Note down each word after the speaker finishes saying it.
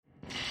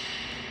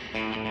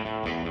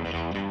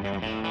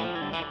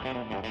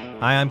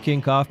Hi, I'm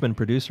King Kaufman,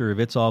 producer of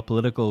It's All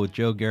Political with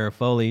Joe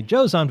Garofoli.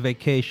 Joe's on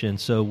vacation,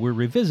 so we're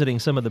revisiting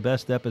some of the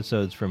best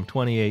episodes from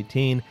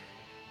 2018,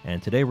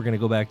 and today we're going to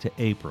go back to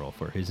April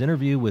for his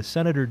interview with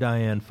Senator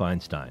Dianne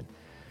Feinstein.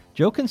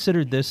 Joe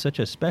considered this such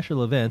a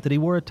special event that he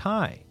wore a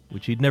tie,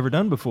 which he'd never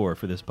done before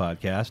for this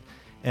podcast,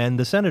 and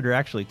the senator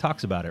actually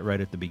talks about it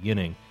right at the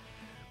beginning.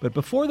 But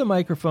before the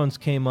microphones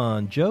came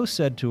on, Joe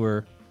said to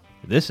her,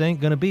 "This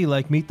ain't going to be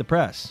like Meet the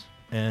Press,"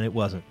 and it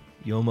wasn't.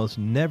 You almost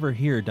never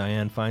hear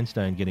Dianne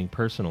Feinstein getting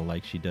personal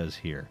like she does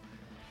here.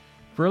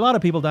 For a lot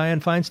of people,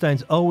 Dianne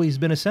Feinstein's always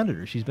been a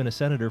senator. She's been a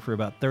senator for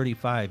about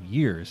 35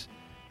 years.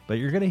 But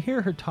you're going to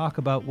hear her talk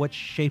about what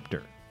shaped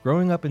her.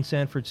 Growing up in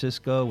San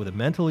Francisco with a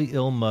mentally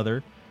ill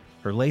mother,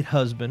 her late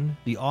husband,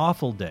 the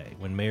awful day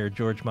when Mayor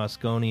George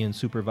Moscone and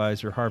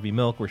Supervisor Harvey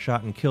Milk were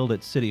shot and killed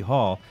at City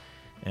Hall,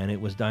 and it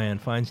was Dianne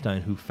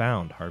Feinstein who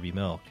found Harvey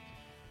Milk.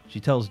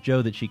 She tells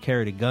Joe that she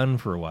carried a gun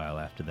for a while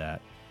after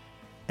that.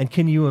 And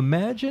can you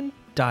imagine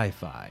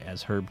Di-Fi,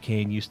 as Herb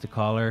Cain used to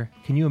call her?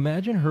 Can you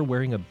imagine her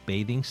wearing a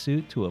bathing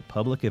suit to a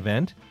public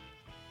event?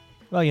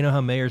 Well, you know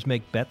how mayors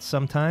make bets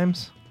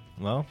sometimes?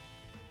 Well,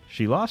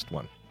 she lost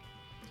one.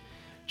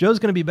 Joe's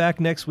going to be back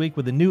next week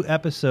with a new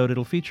episode.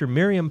 It'll feature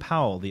Miriam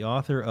Powell, the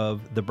author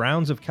of The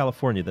Browns of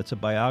California. That's a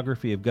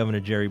biography of Governor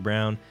Jerry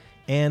Brown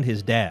and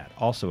his dad,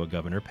 also a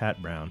governor,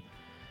 Pat Brown.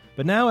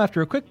 But now,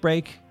 after a quick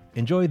break,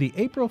 enjoy the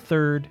April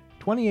 3rd,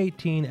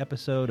 2018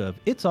 episode of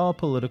It's All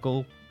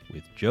Political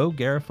with Joe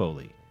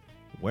Garofoli,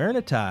 wearing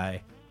a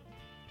tie,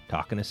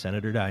 talking to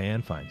Senator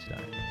Dianne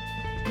Feinstein.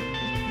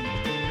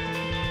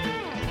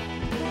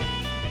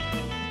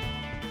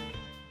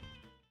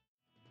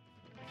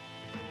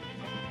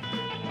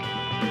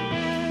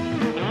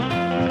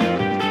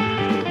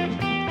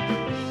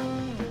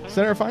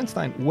 Senator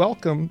Feinstein,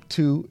 welcome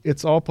to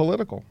It's All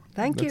Political.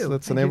 Thank you.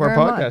 That's the Thank name of our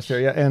podcast much. here.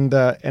 Yeah, and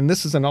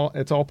this is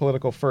It's All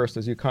Political first,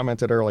 as you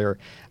commented earlier.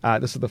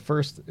 This is the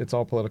first It's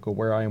All Political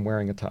where I am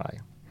wearing a tie.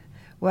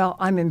 Well,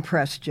 I'm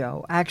impressed,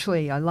 Joe.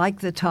 Actually, I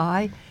like the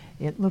tie.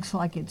 It looks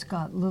like it's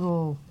got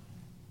little...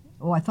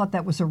 Oh, I thought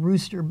that was a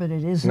rooster, but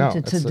it isn't. No,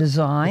 it's a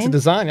design. It's a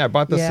design. Yeah, I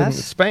bought this in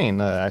Yes.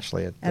 Spain,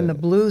 actually. And the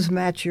blues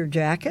match your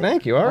jacket.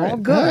 Thank you. All right. All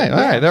good. All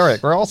right. Yes. All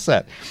right. We're all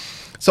set.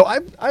 So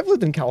I've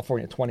lived in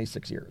California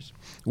 26 years,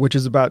 which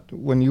is about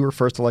when you were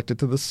first elected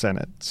to the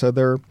Senate. So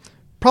there are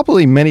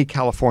probably many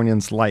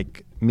Californians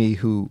like me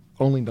who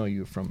only know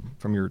you from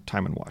your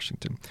time in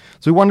Washington.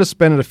 So we wanted to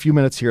spend a few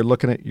minutes here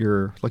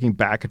looking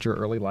back at your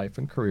early life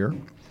and career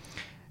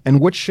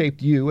and what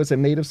shaped you as a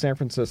native San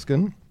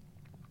Franciscan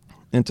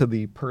into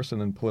the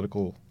person and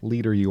political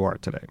leader you are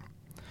today.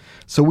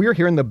 So we are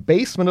here in the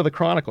basement of the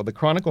Chronicle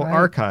Right.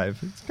 Archive.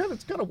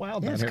 It's kind of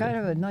wild down It's here. kind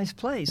of a nice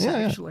place, Yeah,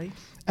 yeah. actually.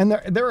 And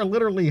there are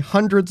literally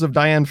hundreds of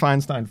Dianne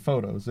Feinstein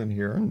photos in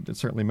here, and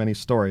certainly many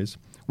stories.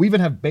 We even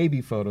have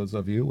baby photos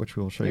of you, which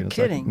we'll show you in a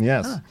kidding. second.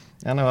 Yes. Huh.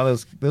 I know how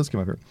those came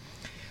up here.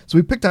 So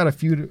we picked out a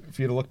few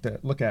for you to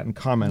look at and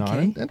comment on,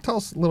 Okay. and tell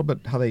us a little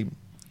bit how they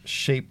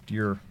shaped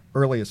your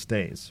earliest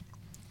days.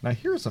 Now,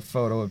 here's a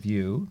photo of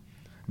you,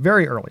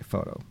 very early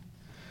photo,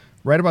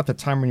 right about the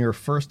time when you were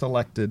first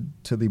elected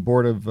to the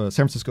San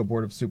Francisco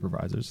Board of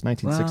Supervisors,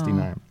 1969.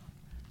 Wow.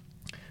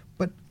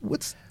 But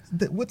what's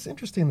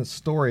interesting in the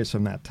stories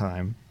from that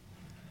time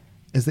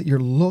is that your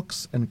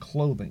looks and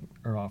clothing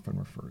are often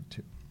referred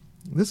to.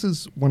 This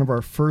is one of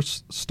our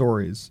first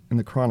stories in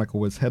the Chronicle,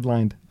 was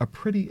headlined "A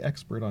Pretty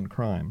Expert on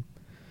Crime,"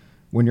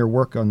 about your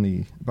work in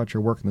the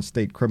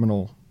State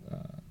Criminal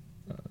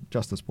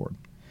Justice Board.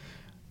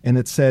 And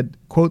it said,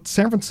 quote,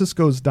 "San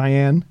Francisco's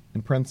Dianne,"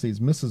 in parentheses,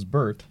 Mrs.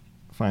 Burt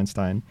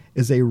Feinstein,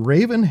 "is a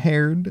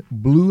raven-haired,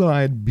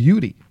 blue-eyed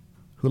beauty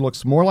who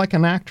looks more like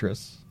an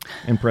actress,"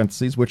 in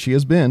parentheses, which she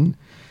has been,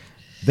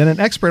 "than an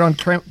expert on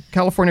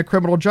California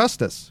criminal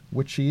justice,"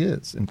 which she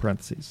is, in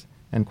parentheses,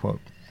 end quote.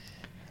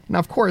 Now,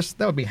 of course,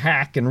 that would be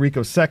hack and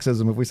RICO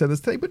sexism if we said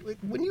this today, but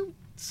when you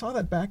saw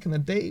that back in the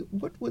day,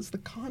 what was the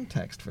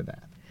context for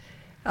that?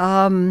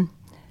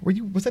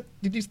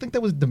 Did you think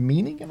that was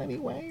demeaning in any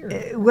way?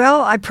 Or?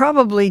 Well, I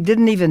probably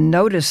didn't even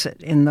notice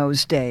it in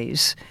those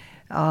days.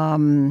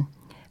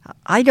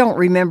 I don't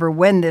remember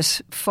when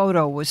this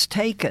photo was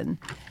taken.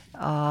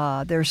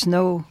 There's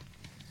no...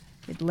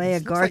 Leah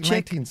It looks like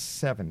Garchik.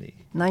 1970.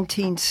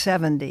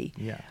 1970.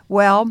 Yeah.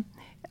 Well,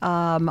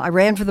 I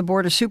ran for the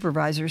Board of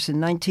Supervisors in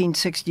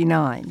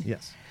 1969.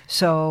 Yes.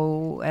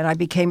 And I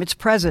became its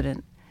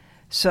president.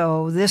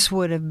 So this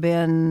would have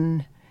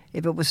been,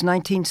 if it was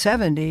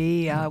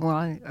 1970,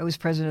 when I was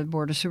president of the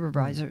Board of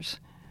Supervisors.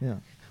 Yeah.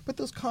 But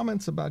those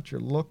comments about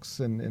your looks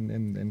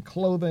and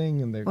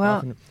clothing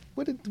and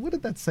what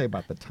did that say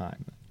about the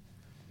time?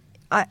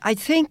 I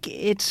think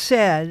it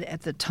said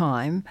at the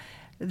time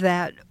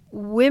that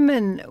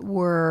women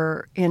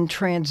were in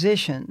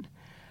transition.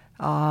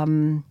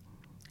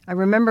 I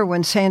remember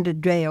when Sandra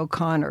Day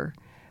O'Connor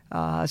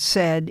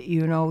said,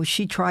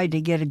 she tried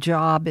to get a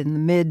job in the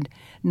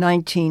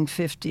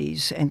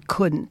mid-1950s and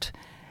couldn't.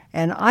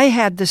 And I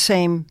had the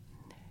same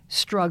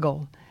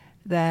struggle,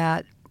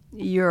 that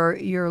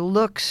your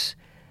looks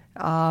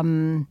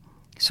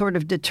sort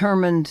of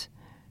determined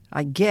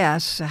I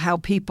guess, how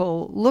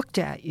people looked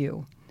at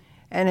you.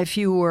 And if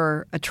you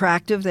were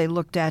attractive, they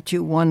looked at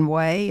you one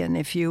way. And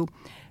if you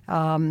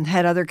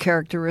had other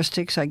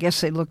characteristics, I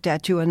guess they looked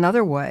at you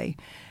another way.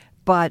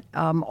 But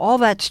all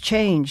that's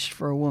changed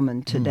for a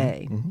woman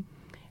today.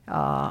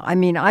 I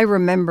mean, I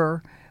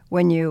remember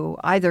when you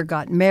either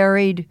got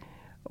married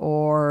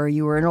or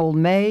you were an old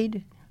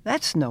maid.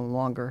 That's no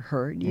longer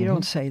heard. You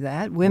don't say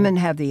that. Women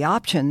have the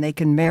option. They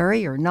can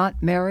marry or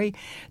not marry.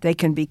 They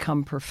can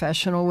become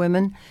professional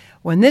women.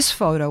 When this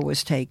photo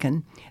was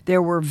taken,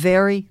 there were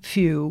very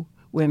few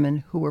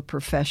women who were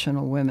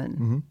professional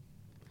women.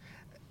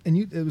 And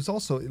it was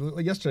also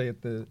yesterday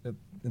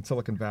in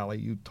Silicon Valley.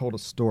 You told a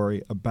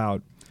story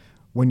about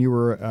when you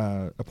were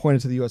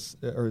appointed to the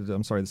the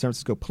San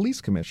Francisco Police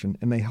Commission,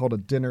 and they held a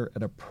dinner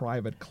at a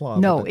private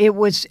club. No, it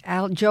was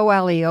Joe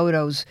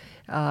Aliotto's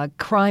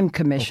crime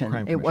commission.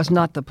 Crime It was commission.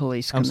 not the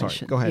police I'm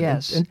commission. sorry. Go ahead.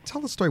 Yes. And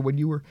tell the story when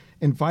you were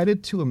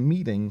invited to a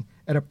meeting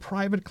at a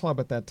private club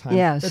at that time.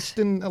 Yes. That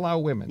didn't allow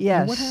women. Yes.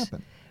 And what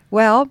happened?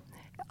 Well,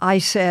 I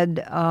said,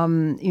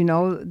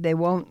 they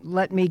won't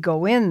let me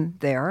go in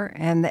there.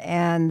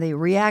 And the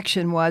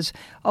reaction was,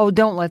 oh,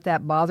 don't let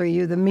that bother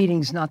you. The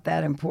meeting's not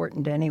that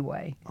important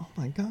anyway. Oh,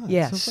 my God.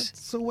 Yes.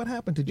 So what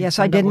happened? Did you Yes,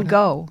 I find out didn't what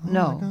go. happened?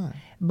 No. Oh, my God.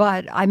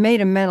 But I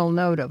made a mental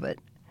note of it.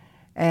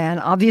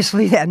 And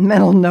obviously that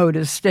mental note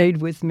has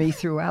stayed with me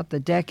throughout the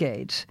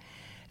decades.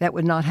 That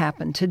would not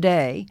happen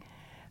today.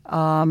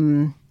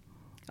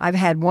 I've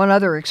had one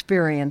other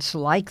experience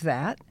like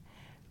that,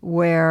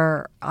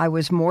 where I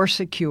was more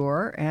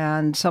secure,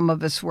 and some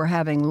of us were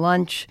having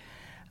lunch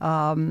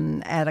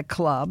at a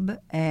club,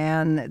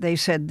 and they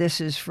said, this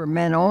is for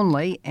men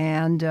only.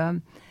 And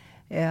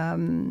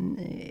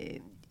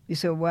you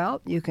said,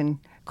 well, you can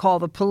call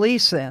the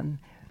police then.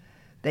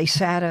 They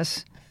sat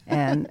us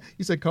and...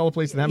 You said call the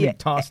police and have me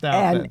tossed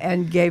out.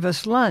 And gave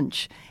us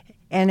lunch.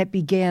 And it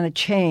began a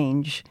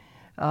change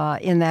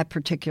in that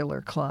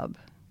particular club.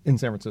 In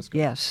San Francisco?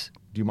 Yes.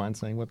 Do you mind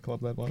saying what club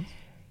that was?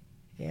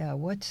 Yeah,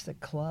 what's the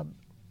club?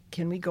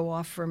 Can we go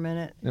off for a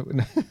minute? No.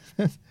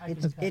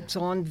 It's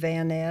on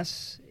Van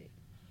Ness.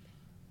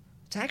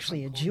 It's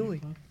actually a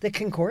Jewish. The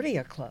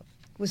Concordia Club.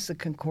 It was the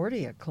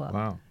Concordia Club.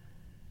 Wow.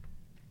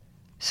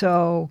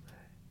 So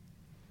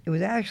it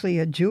was actually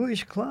a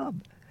Jewish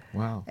club.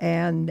 Wow.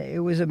 And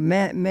it was a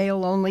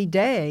male-only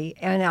day.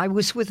 And I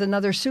was with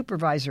another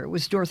supervisor. It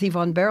was Dorothy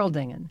von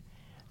Berldingen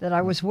that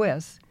I was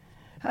with.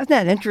 Isn't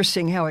that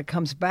interesting how it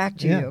comes back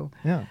to you?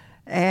 Yeah.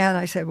 And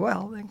I said,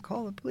 well, then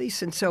call the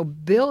police. And so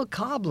Bill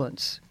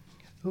Coblentz,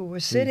 who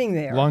was sitting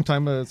there,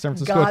 Long-time San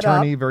Francisco got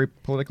attorney, up very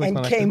politically and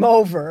connected. came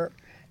over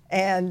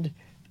and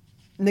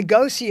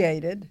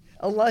negotiated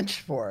a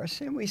lunch for us.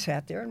 And we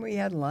sat there and we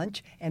had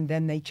lunch, and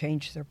then they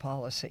changed their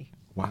policy.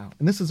 Wow.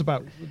 And this is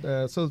about,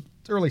 so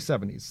early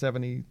 70s,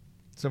 70,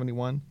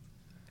 71?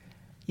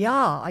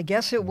 Yeah, I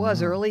guess it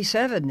was early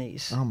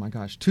 70s. Oh, my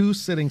gosh. 2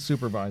 sitting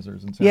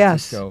supervisors in San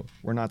Yes. Francisco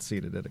were not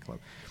seated at a club.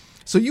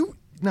 So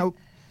now,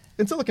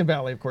 in Silicon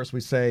Valley, of course,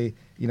 we say,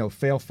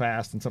 fail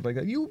fast and stuff like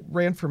that. You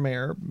ran for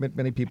mayor.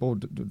 Many people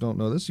don't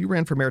know this. You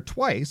ran for mayor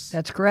twice.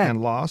 That's correct.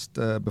 And lost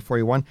before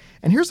you won.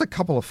 And here's a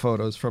couple of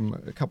photos from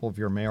a couple of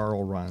your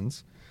mayoral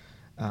runs.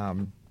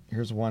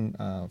 Here's one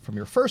from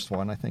your first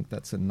one. I think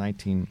that's in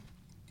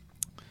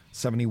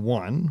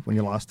 1971 when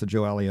you lost to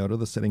Joe Aliotto,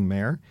 the sitting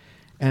mayor.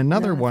 And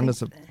another one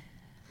is a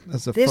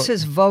This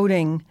is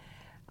voting.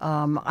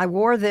 I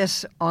wore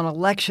this on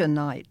election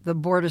night, the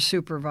Board of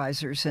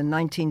Supervisors in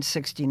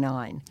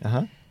 1969.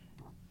 Uh-huh.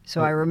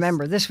 So I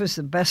remember this was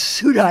the best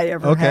suit I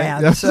ever Okay,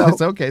 had. that's So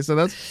okay. So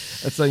that's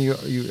so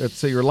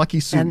it's your lucky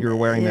suit you're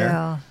wearing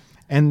yeah.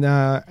 there. And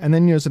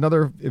then there's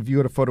another view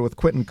at a photo with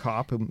Quentin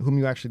Kopp, whom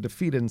you actually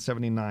defeated in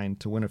 '79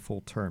 to win a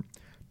full term.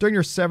 During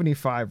your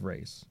 '75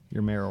 race,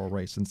 your mayoral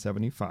race in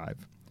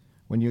 '75,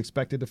 when you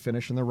expected to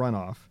finish in the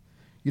runoff,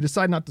 you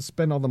decided not to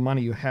spend all the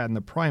money you had in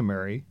the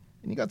primary,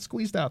 and you got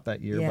squeezed out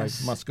that year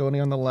Yes. by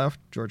Moscone on the left,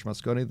 George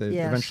Moscone, the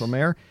Yes. eventual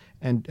mayor,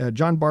 and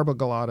John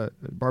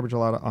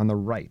Barbagelata on the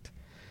right.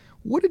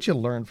 What did you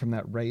learn from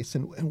that race,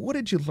 and what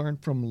did you learn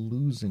from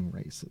losing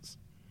races?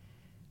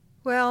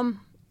 Well,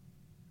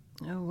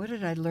 what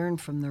did I learn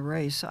from the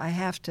race? I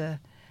have to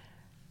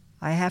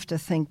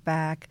think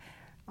back.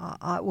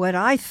 What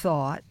I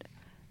thought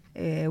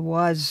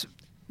was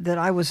that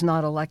I was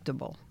not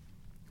electable.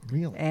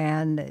 Really?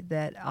 And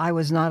that I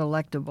was not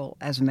electable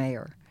as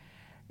mayor.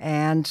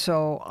 And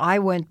so I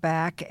went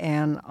back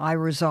and I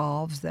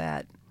resolved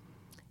that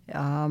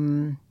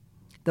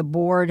the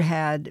board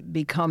had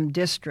become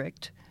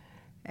district,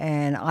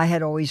 and I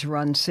had always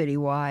run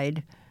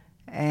citywide.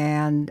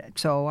 And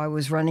so I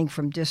was running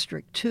from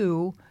District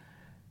 2,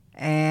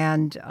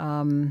 and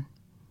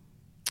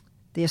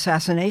the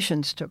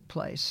assassinations took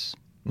place.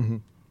 Mm-hmm.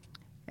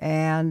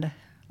 And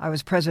I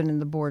was president of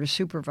the Board of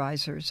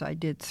Supervisors. I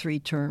did 3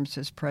 terms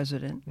as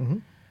president. Mm-hmm.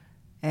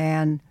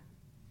 And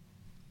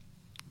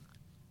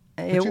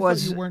But it you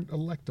was thought you weren't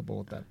electable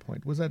at that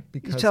point. Was that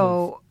because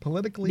so of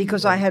politically?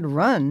 because or- I had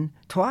run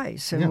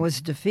twice and Yeah.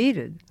 was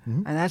defeated,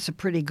 Mhm. and that's a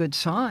pretty good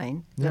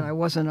sign that Yeah. I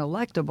wasn't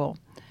electable.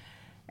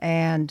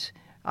 And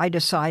I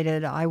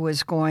decided I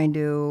was going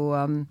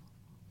to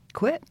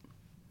quit.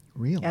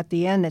 Really? At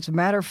the end, as a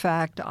matter of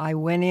fact, I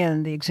went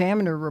in. The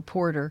Examiner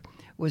reporter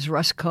was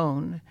Russ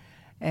Cohn,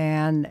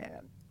 and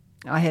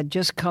I had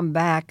just come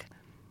back.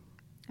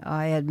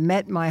 I had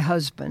met my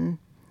husband,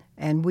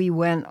 and we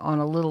went on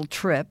a little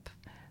trip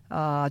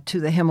to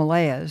the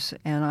Himalayas,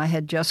 and I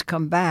had just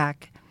come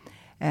back,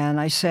 and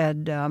I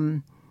said,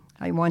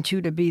 I want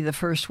you to be the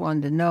first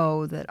one to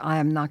know that I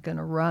am not going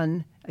to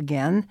run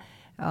again.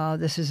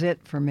 This is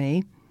it for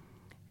me.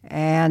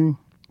 And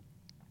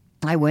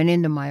I went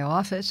into my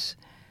office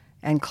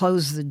and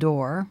closed the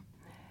door,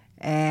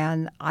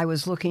 and I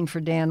was looking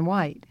for Dan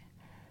White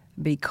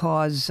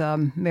because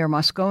Mayor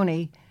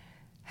Moscone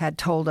had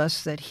told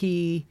us that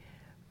he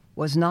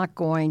was not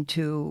going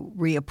to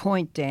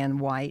reappoint Dan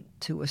White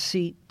to a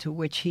seat to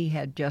which he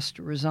had just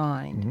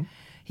resigned. Mm-hmm.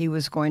 He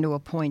was going to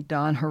appoint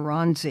Don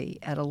Horonzi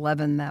at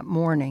 11 that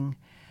morning.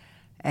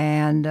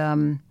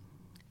 And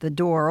the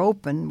door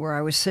opened where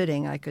I was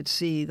sitting. I could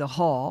see the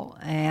hall,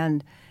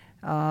 and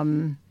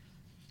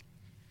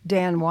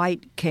Dan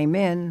White came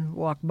in,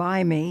 walked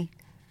by me.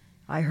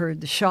 I heard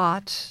the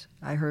shots.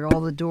 I heard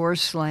all the doors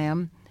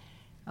slam.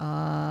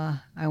 I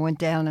went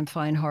down and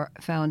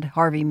found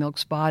Harvey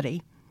Milk's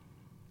body.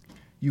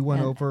 You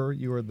went over.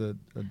 You were the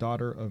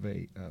daughter of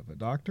a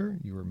doctor.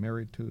 You were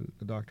married to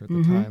a doctor at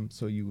the time,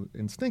 so you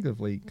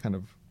instinctively kind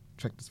of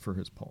checked for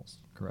his pulse.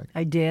 Correct?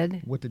 I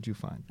did. What did you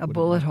find? A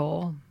bullet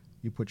hole.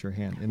 You put your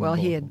hand in. Well,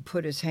 the he bullet had hole.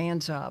 put his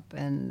hands up,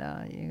 and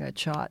he got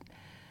shot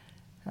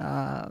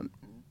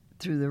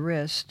through the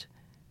wrist.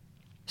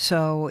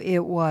 So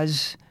it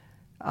was,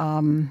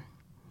 and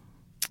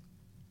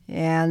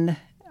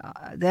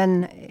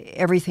then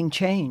everything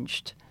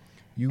changed.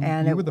 You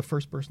were the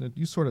first person that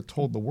you sort of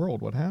told the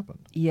world what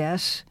happened.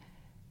 Yes,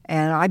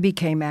 and I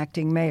became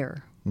acting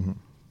mayor. Mm-hmm.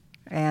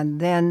 And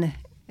then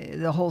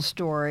the whole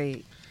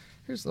story.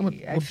 We'll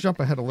jump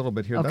ahead a little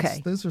bit here.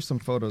 Okay. These are some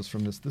photos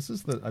from this. This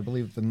is, I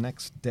believe, the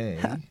next day.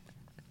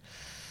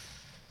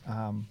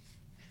 And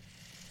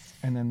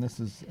then this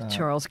is...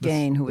 Charles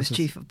Gain, who was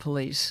chief of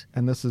police.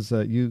 And this is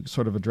you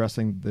sort of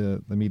addressing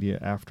the media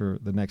after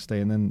the next day,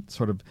 and then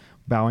sort of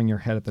bowing your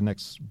head at the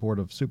next Board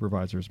of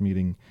Supervisors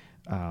meeting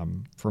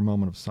for a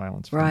moment of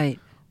silence. Right.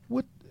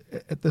 What,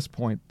 at this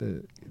point,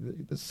 the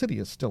city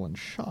is still in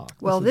shock.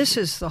 Well, this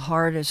is the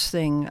hardest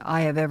thing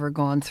I have ever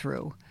gone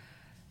through.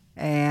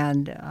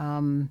 And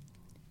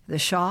the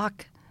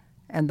shock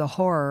and the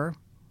horror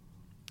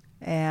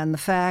and the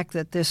fact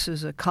that this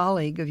is a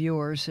colleague of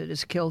yours that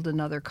has killed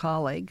another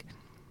colleague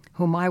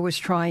whom I was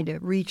trying to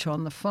reach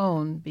on the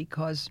phone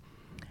because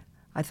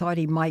I thought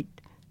he might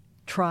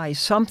try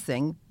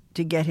something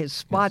to get his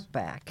spot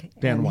back.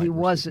 Dan and White. He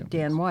wasn't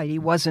Dan White. He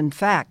was, in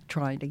fact,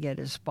 trying to get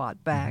his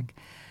spot back.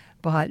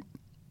 But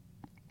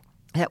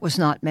that was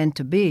not meant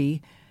to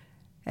be.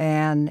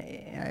 And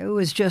it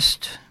was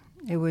just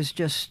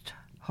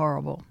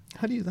horrible.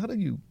 How do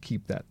you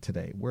keep that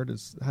today?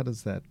 How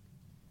does that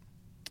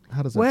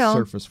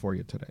surface for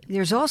you today?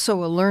 There's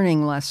also a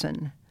learning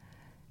lesson,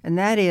 and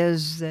that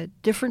is that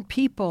different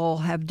people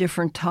have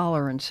different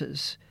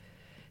tolerances.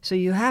 So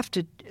you have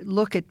to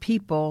look at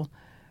people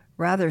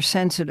rather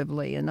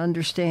sensitively and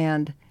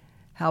understand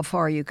how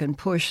far you can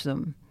push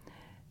them.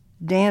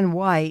 Dan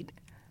White,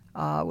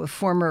 a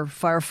former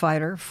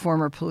firefighter,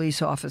 former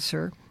police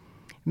officer,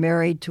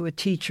 married to a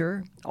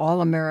teacher,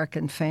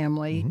 all-American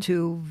family,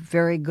 two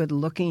very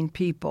good-looking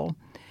people.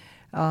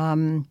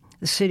 The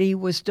city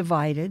was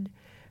divided.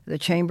 The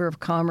Chamber of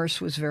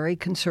Commerce was very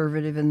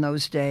conservative in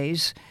those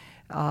days.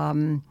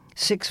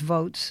 6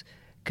 votes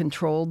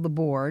controlled the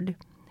board,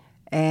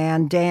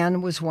 and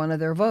Dan was one of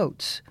their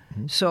votes.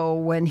 So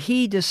when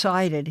he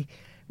decided,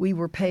 we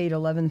were paid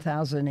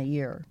 $11,000 a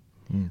year.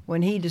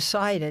 When he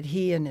decided,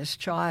 he and his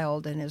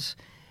child and his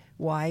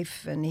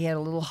wife, and he had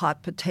a little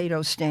hot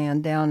potato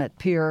stand down at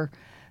Pier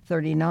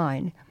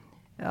 39.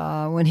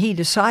 When he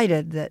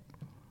decided that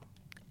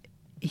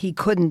he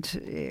couldn't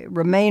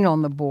remain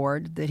on the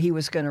board, that he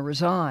was going to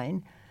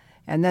resign,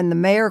 and then the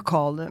mayor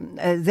called him,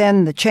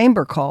 then the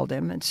chamber called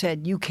him and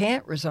said, "You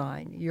can't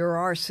resign. You're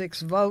our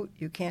 6th vote.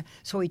 You can't."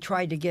 So he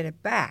tried to get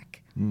it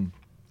back.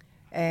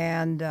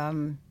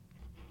 And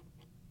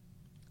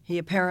he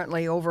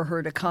apparently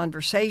overheard a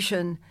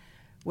conversation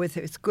with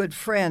his good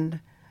friend,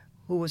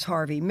 who was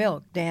Harvey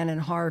Milk. Dan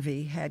and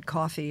Harvey had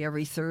coffee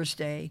every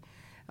Thursday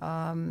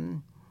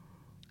down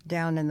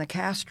in the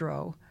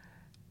Castro,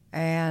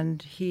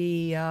 and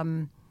he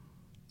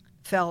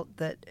felt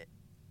that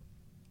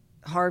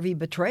Harvey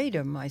betrayed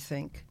him, I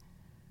think,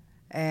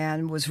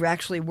 and was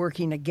actually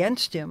working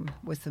against him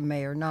with the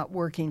mayor, not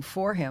working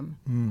for him.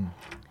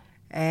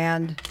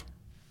 And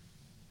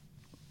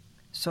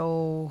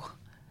so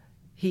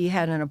he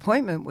had an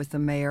appointment with the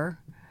mayor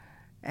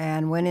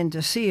and went in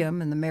to see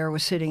him, and the mayor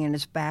was sitting in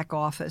his back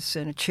office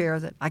in a chair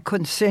that I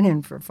couldn't sit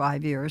in for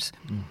 5 years.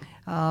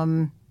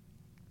 And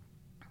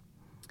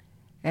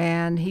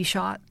he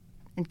shot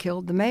and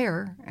killed the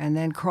mayor, and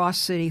then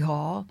crossed City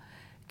Hall,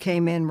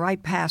 came in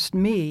right past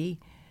me.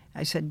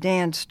 I said,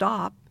 "Dan,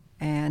 stop,"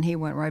 and he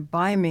went right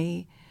by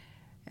me,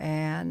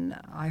 and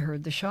I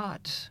heard the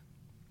shots.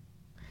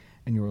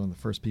 And you were one of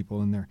the first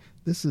people in there.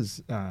 This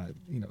is,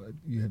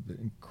 you have an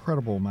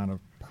incredible amount of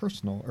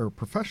personal or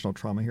professional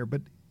trauma here,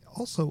 but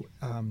also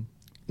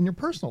in your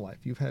personal life,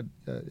 you've had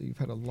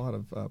a lot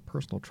of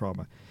personal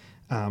trauma.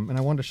 And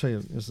I wanted to show you.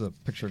 This is a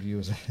picture of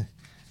you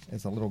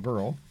as a little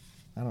girl.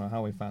 I don't know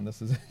how we found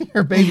this as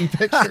your baby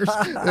pictures.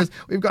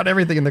 We've got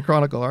everything in the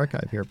Chronicle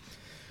archive here.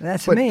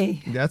 That's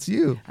me. That's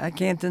you. I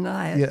can't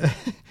deny it. Yeah.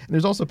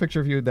 There's also a picture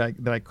of you that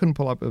I couldn't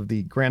pull up of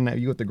the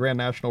you at the Grand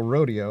National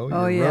Rodeo.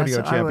 Oh, yes.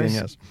 Rodeo champion,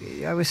 yes.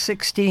 I was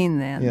 16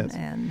 then. Yes.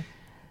 And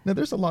now,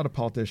 there's a lot of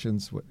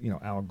politicians,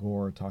 Al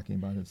Gore talking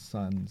about his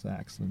son's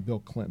accident, Bill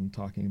Clinton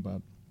talking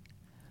about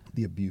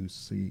the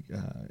abuse,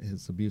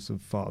 his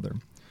abusive father.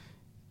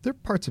 There are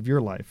parts of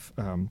your life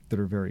that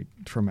are very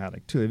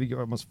traumatic, too. You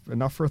almost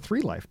enough for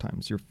 3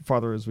 lifetimes. Your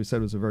father, as we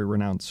said, was a very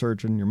renowned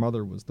surgeon. Your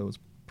mother was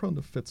prone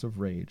to fits of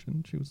rage,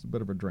 and she was a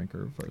bit of a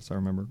drinker, as I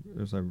remember,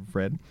 as I've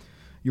read.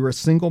 You were a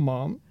single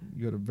mom.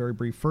 You had a very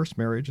brief first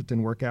marriage. It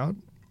didn't work out.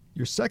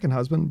 Your second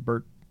husband,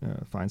 Bert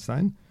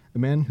Feinstein, a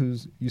man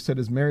you said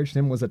his marriage to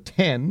him was a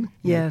 10.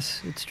 Yes,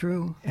 it's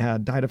true.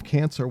 Died of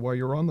cancer while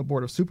you were on the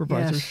board of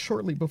supervisors Yes.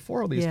 shortly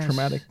before all these Yes.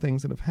 traumatic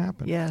things that have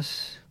happened.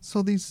 Yes.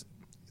 So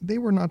they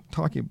were not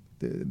talking,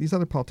 these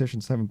other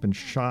politicians haven't been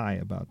shy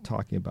about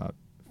talking about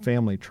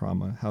family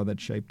trauma, how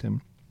that shaped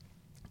him.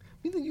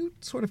 I mean, you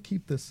sort of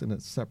keep this in a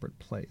separate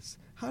place.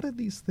 How did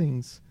these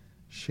things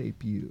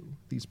shape you,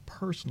 these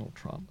personal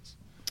traumas?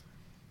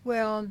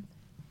 Well,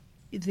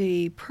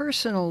 the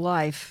personal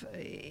life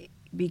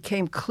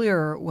became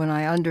clearer when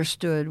I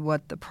understood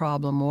what the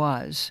problem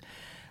was.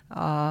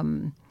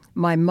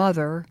 My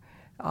mother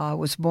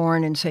was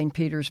born in St.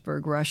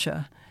 Petersburg,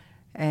 Russia,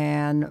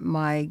 and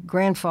my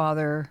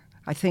grandfather,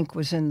 I think,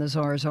 was in the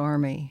Tsar's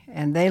army,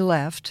 and they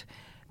left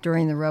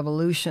during the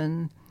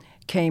revolution,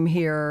 came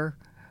here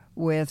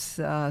with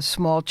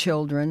small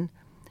children.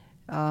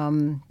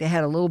 They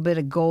had a little bit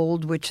of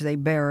gold, which they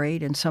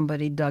buried, and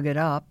somebody dug it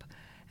up,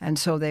 and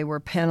so they were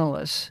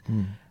penniless.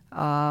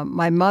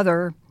 My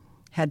mother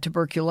had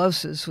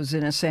tuberculosis, was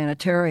in a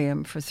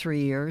sanitarium for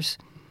 3 years.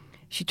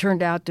 She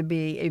turned out to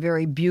be a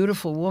very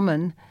beautiful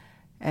woman,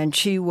 and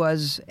she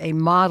was a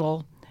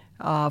model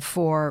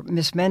for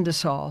Miss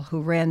Mendesal, who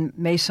ran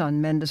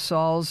Maison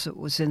Mendesal's. It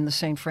was in the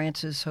St.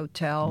 Francis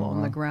Hotel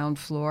on the ground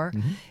floor.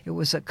 Mm-hmm. It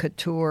was a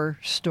couture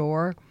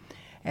store.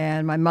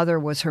 And my mother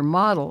was her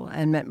model,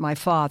 and met my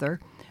father,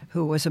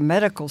 who was a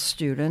medical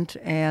student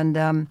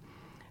and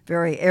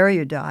very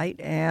erudite.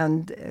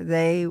 And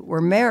they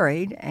were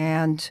married,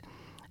 and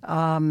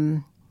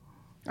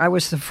I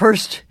was the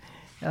first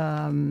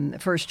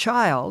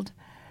child.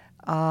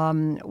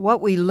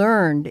 What we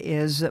learned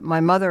is that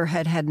my mother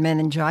had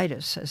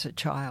meningitis as a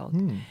child,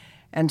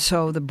 and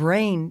so the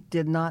brain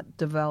did not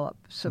develop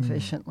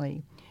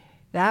sufficiently.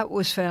 That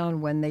was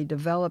found when they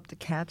developed the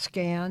CAT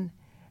scan,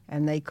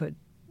 and they could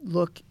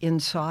look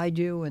inside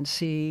you and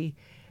see.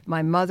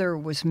 My mother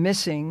was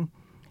missing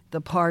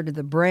the part of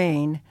the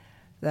brain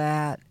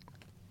that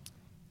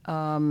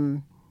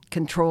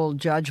controlled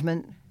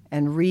judgment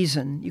and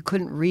reason. You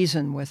couldn't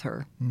reason with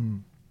her.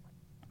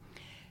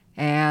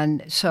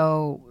 And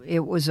so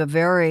it was a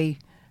very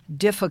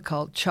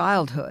difficult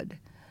childhood.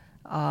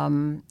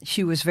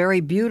 She was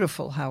very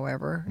beautiful,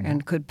 however,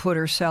 and could put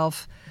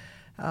herself,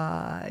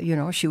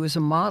 she was a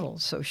model.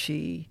 So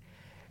she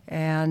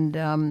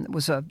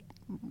was a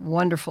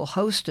wonderful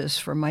hostess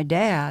for my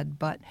dad,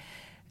 but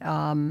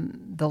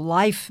the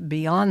life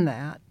beyond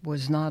that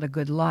was not a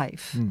good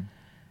life.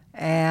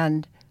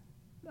 And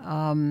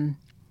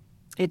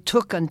it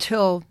took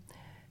until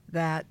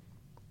that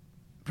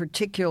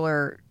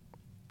particular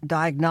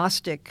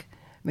diagnostic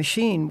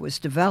machine was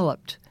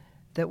developed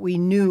that we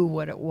knew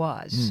what it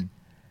was.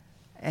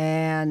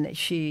 And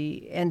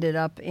she ended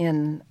up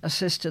in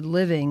assisted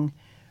living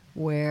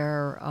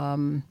where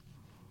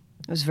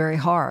it was very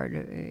hard.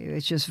 It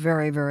was just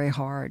very, very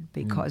hard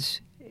because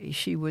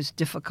she was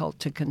difficult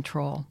to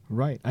control.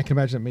 Right. I can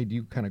imagine it made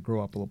you kind of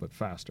grow up a little bit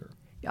faster.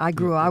 I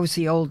was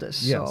the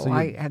oldest, so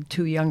I have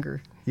 2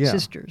 younger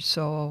sisters.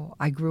 So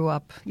I grew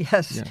up,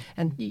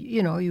 and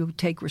you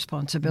take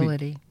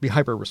responsibility. Be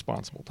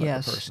hyper-responsible type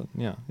of person.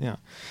 Yeah.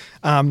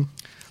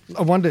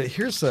 I wanted to,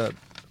 here's sort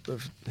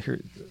of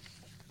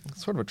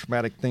a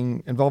traumatic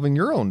thing involving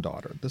your own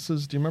daughter. Do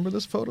you remember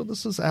this photo?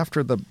 This is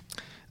after the,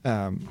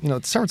 San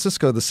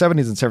Francisco, the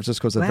 70s in San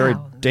Francisco is a very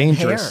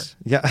dangerous.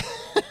 Hair. Yeah.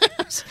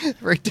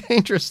 Very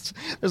dangerous.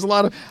 There's a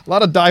lot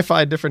of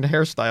dye-fied different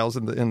hairstyles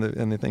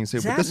in the things here.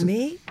 Is that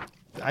me?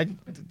 I'm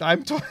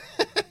talking.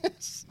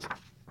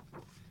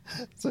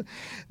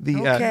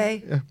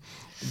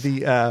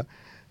 The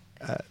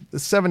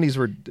 70s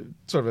were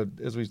sort of,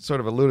 as we sort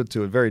of alluded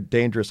to, a very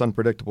dangerous,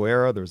 unpredictable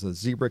era. There was the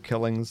zebra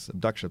killings,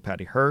 abduction of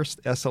Patty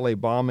Hearst, SLA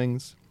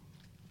bombings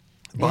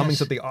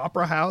at the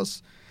Opera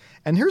House,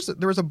 and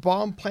there was a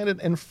bomb planted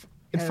in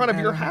front of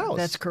your house.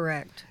 That's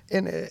correct.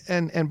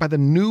 And by the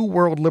New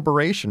World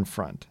Liberation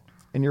Front,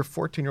 and your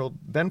 14-year-old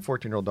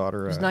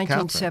daughter, it was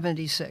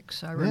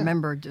 1976. I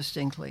remember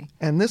distinctly.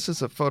 And this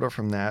is a photo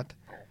from that.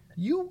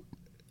 You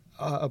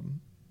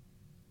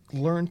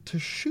learned to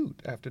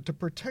shoot to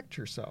protect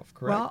yourself,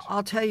 correct? Well,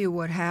 I'll tell you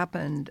what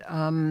happened.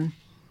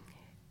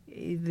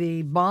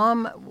 The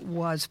bomb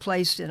was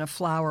placed in a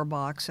flower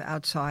box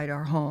outside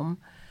our home,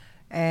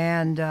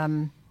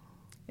 and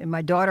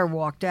my daughter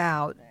walked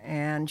out,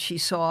 and she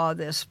saw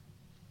this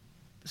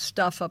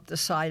stuff up the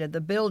side of the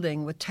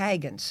building with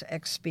taggants,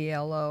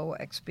 XBLO,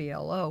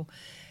 XBLO,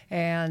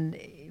 and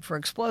for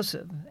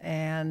explosive.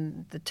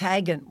 And the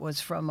taggant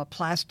was from a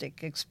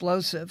plastic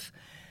explosive.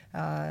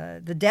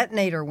 The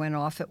detonator went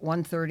off at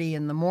 1:30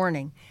 in the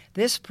morning.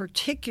 This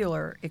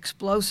particular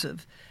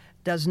explosive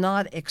does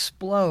not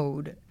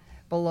explode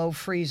below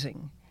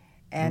freezing,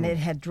 and it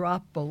had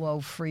dropped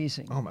below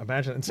freezing. Oh,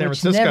 imagine in San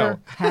which Francisco. Never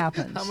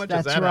happens. How much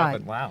That's does that right.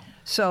 happen? Wow.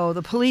 So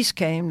the police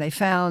came. They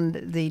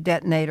found the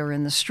detonator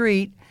in the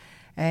street,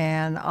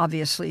 and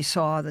obviously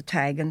saw the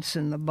taggants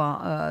and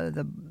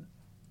the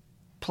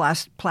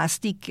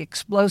plastic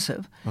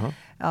explosive.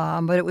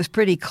 But it was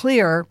pretty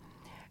clear.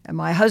 And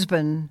my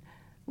husband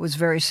was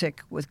very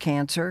sick with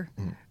cancer,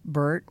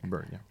 Bert.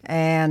 Bert, yeah.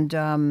 And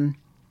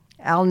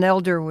Al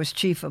Nelder was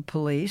chief of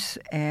police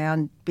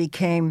and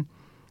became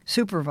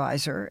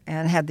supervisor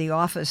and had the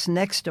office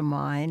next to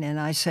mine. And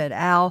I said,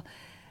 Al,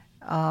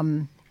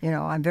 I'm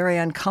very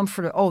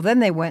uncomfortable. Oh, then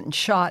they went and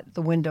shot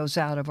the windows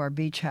out of our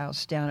beach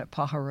house down at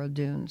Pajaro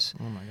Dunes.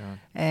 Oh, my God.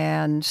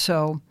 And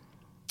so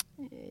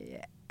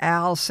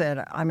Al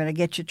said, I'm going to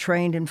get you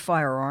trained in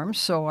firearms.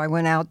 So I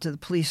went out to the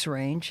police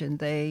range, and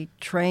they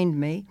trained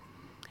me.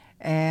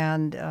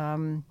 And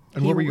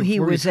what were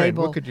you was trained?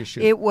 able. What could you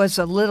shoot? It was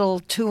a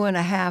little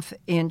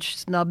 2.5-inch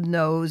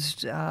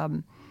snub-nosed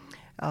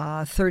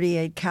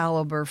 38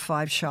 caliber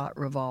 5-shot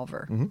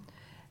revolver.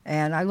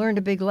 And I learned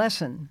a big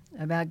lesson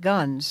about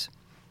guns.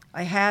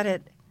 I had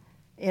it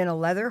in a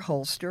leather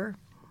holster.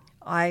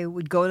 I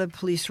would go to the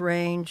police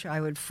range.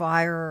 I would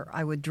fire.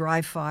 I would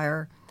dry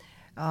fire.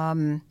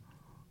 But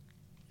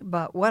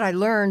what I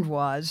learned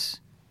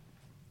was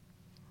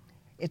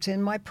it's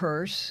in my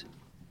purse.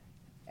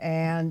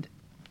 And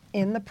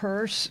in the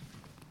purse,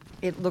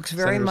 it looks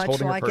very Senator's much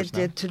holding her like purse it now.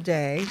 did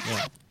today.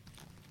 Yeah.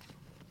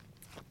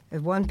 I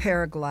have one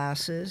pair of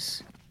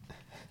glasses,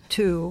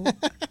 2,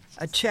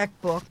 a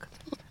checkbook,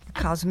 a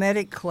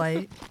cosmetic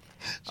plate,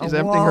 She's a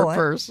emptying her wallet,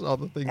 purse, all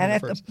the things in and the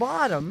at purse. the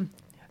bottom.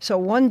 So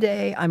one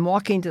day I'm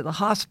walking to the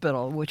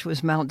hospital, which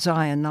was Mount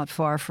Zion, not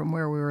far from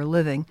where we were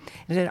living,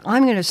 and said,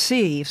 I'm going to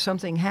see if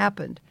something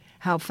happened,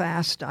 how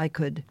fast I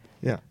could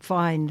Yeah.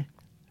 find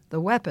the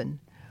weapon.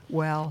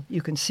 Well,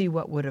 you can see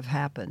what would have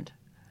happened.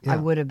 Yeah. I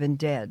would have been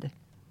dead.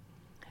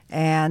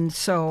 And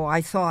so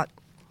I thought,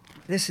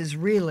 this is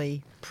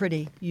really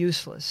pretty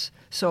useless.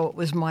 So it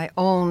was my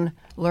own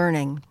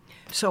learning.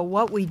 So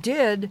what we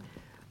did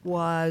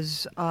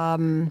was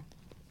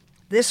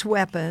this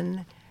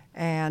weapon,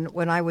 and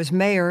when I was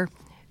mayor,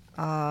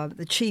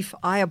 the chief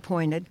I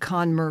appointed,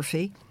 Con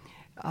Murphy,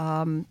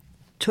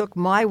 took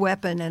my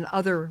weapon and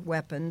other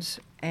weapons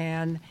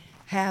and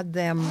had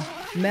them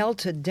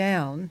melted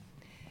down,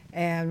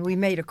 and we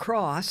made a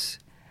cross.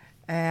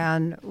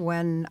 And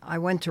when I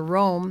went to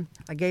Rome,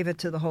 I gave it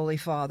to the Holy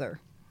Father.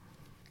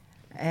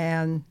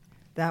 And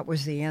that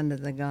was the end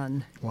of the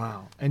gun.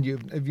 Wow. And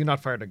have you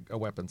not fired a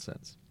weapon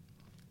since?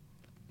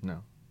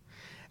 No.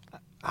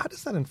 How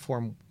does that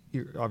inform?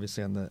 You're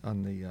obviously on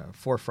the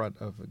forefront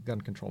of the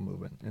gun control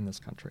movement in this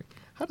country.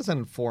 How does that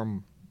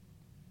inform,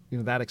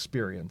 that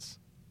experience,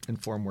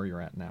 inform where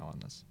you're at now on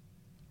this?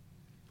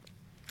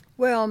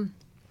 Well,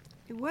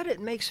 what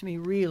it makes me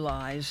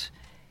realize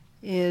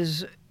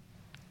is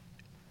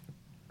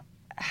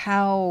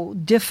how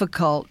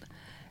difficult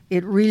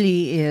it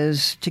really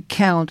is to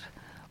count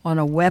on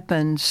a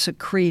weapon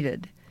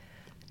secreted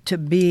to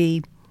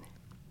be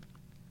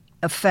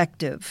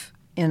effective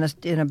in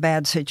a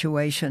bad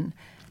situation.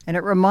 And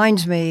it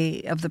reminds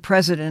me of the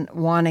president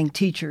wanting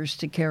teachers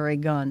to carry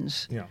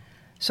guns. Yeah.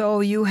 So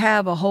you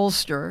have a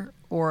holster,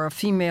 or a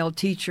female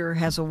teacher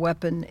has a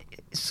weapon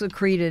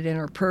secreted in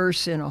her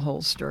purse in a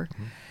holster,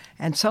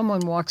 and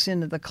someone walks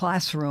into the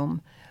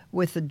classroom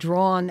with a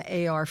drawn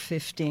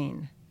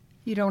AR-15.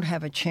 You don't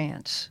have a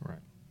chance. Right.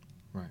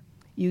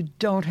 You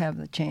don't have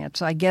the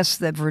chance. I guess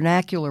the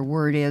vernacular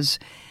word is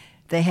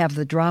they have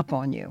the drop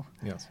on you.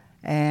 Yes.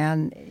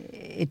 And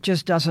it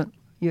just doesn't,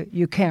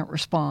 you can't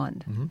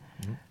respond.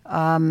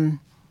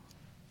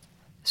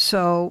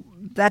 So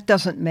that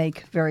doesn't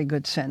make very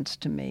good sense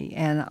to me.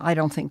 And I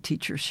don't think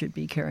teachers should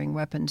be carrying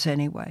weapons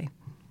anyway.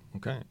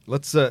 Okay.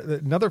 Let's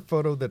another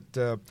photo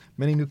that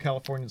many new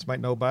Californians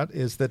might know about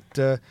is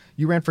that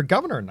you ran for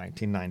governor in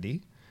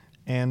 1990.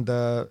 And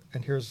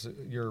here's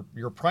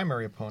your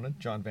primary opponent,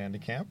 John Van de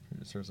Kamp.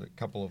 There's a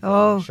couple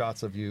of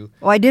shots of you.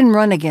 Oh, I didn't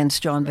run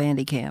against John Van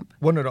de Kamp.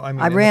 Well, no, I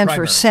mean, I in ran the for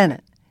primary.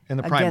 Senate. In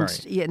the primary.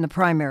 In the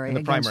primary In the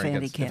against primary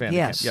Van de against Kamp. Van de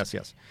Yes. Kamp.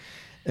 Yes.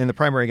 In the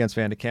primary against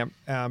Van de Kamp.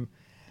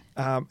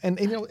 And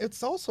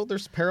it's also,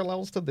 there's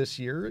parallels to this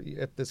year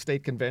at the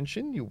state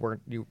convention.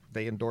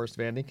 They endorsed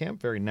Van de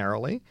Kamp very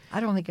narrowly. I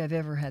don't think I've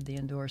ever had the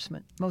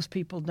endorsement. Most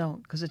people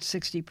don't, because it's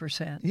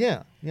 60%.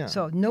 Yeah.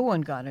 So no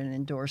one got an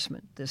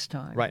endorsement this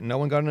time. Right. No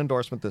one got an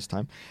endorsement this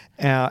time.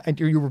 And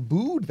you were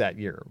booed that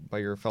year by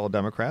your fellow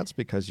Democrats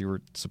because you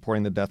were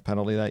supporting the death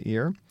penalty that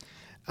year.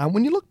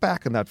 When you look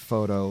back on that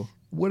photo,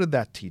 what did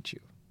that teach you?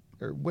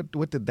 Or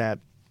what did that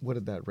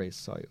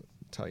race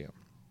tell you?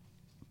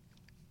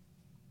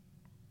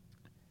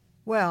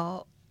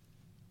 Well,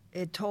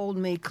 it told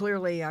me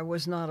clearly I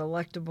was not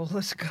electable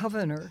as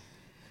governor.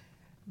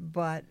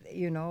 But,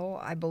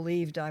 I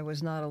believed I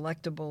was not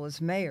electable as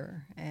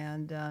mayor.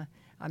 And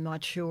I'm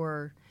not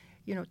sure.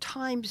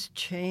 Times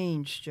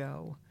change,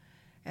 Joe.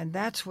 And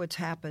that's what's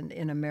happened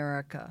in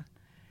America.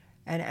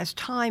 And as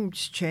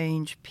times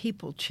change,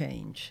 people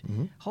change.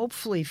 Mm-hmm.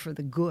 Hopefully for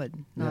the good,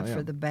 not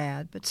for the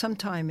bad. But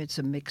sometimes it's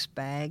a mixed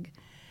bag.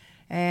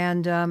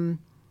 And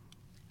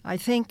I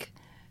think...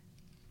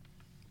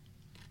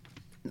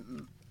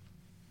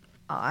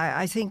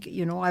 I think,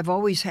 I've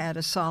always had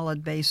a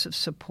solid base of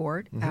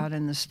support out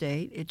in the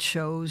state. It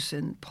shows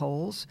in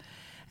polls.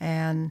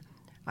 And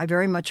I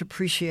very much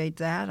appreciate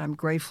that. I'm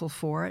grateful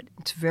for it.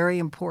 It's very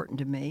important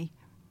to me.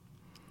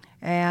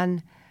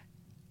 And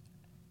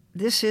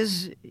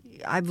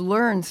I've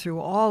learned through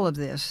all of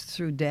this,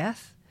 through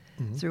death,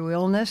 through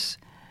illness,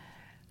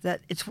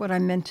 that it's what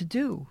I'm meant to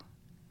do.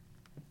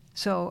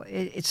 So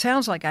it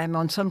sounds like I'm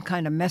on some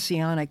kind of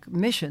messianic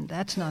mission.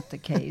 That's not the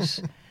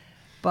case.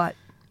 But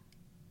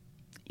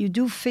you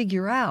do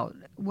figure out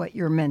what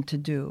you're meant to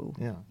do.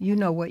 Yeah. You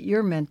know what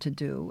you're meant to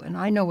do, and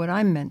I know what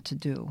I'm meant to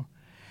do.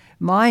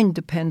 Mine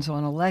depends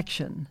on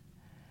election.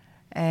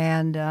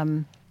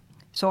 And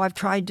so I've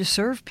tried to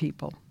serve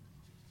people.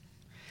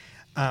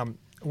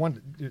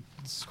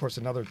 It's, of course,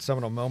 another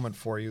seminal moment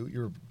for you.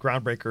 You're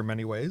groundbreaker in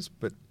many ways,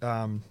 but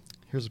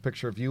here's a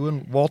picture of you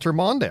and Walter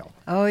Mondale.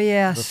 Oh,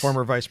 yes. The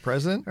former vice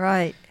president.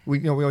 Right.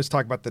 We always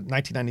talk about the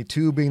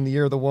 1992 being the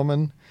year of the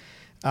woman.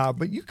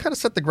 But you kind of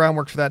set the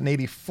groundwork for that in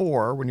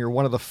 '84 when you were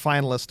one of the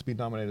finalists to be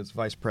nominated as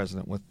vice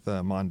president with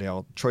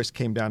Mondale. Choice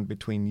came down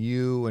between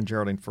you and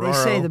Geraldine Ferraro.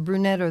 They say the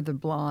brunette or the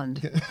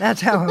blonde.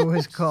 That's how it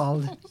was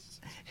called.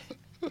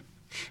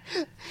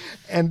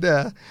 And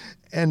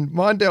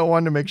Mondale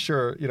wanted to make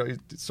sure, he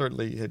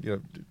certainly had,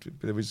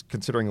 he was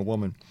considering a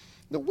woman.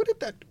 Now, what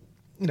did that,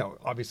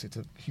 obviously it's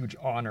a huge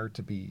honor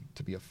to be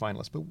a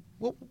finalist, but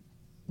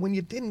when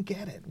you didn't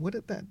get it, what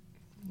did that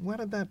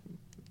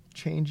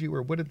change you,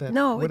 or what did that?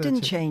 No, it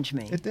didn't change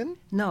me. It didn't?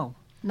 No,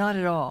 not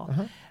at all.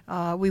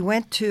 We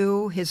went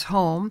to his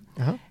home,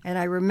 and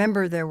I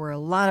remember there were a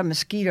lot of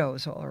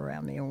mosquitoes all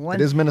around me. And it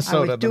is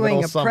Minnesota. I was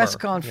doing a press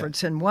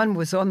conference, and one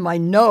was on my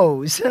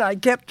nose, and I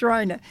kept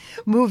trying to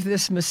move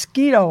this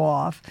mosquito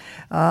off.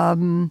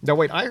 Now,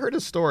 wait, I heard a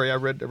story. I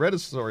read a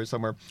story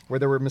somewhere where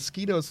there were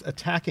mosquitoes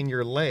attacking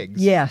your legs.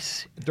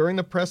 Yes. During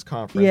the press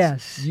conference.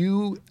 Yes.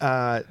 You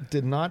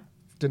did not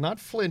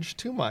flinch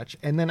too much,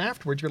 and then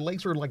afterwards your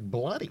legs were like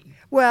bloody.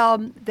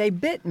 Well, they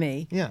bit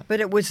me, yeah. But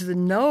it was the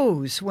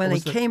nose. When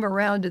it came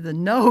around to the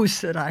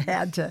nose that I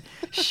had to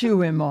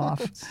shoo him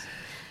off.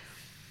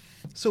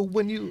 So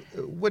when you're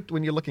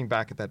looking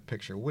back at that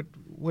picture, what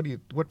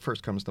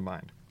first comes to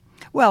mind?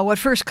 Well, what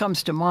first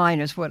comes to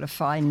mind is what a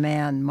fine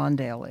man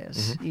Mondale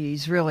is.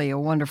 He's really a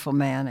wonderful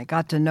man. I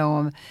got to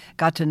know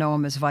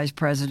him as vice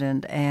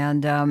president,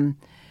 and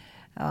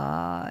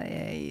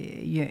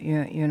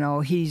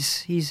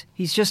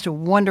he's just a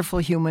wonderful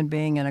human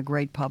being and a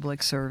great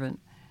public servant.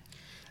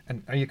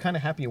 And are you kind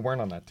of happy you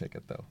weren't on that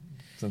ticket, though,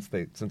 since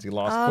he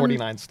lost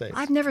 49 states?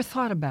 I've never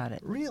thought about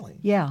it. Really?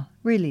 Yeah,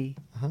 really.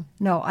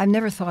 No, I've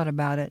never thought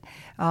about it.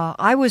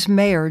 I was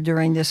mayor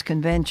during this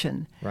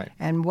convention. Right.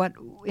 And what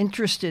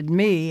interested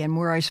me and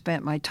where I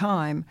spent my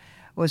time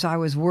was I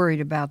was worried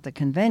about the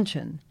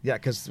convention. Yeah,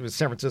 because it was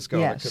San Francisco.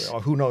 Yes.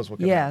 Who knows what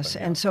could happen. Yes,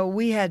 and so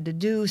we had to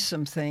do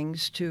some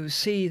things to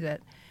see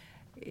that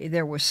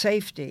there was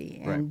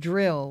safety and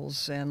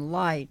drills and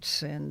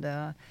lights, and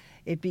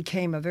it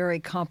became a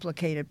very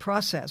complicated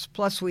process.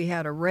 Plus, we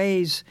had to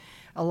raise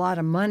a lot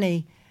of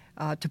money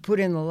to put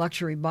in the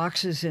luxury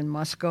boxes in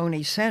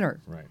Moscone Center.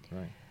 Right.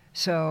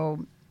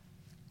 So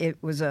it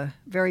was a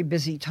very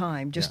busy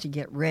time just to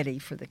get ready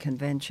for the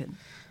convention.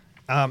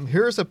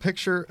 Here's a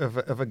picture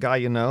of a guy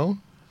you know.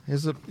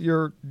 Is it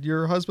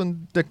your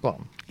husband, Dick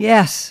Blum?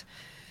 Yes.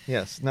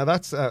 Yes. Now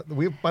that's by the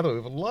way, we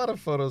have a lot of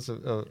photos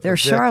of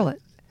There's Dick.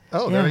 Charlotte.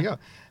 Oh, there you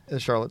go,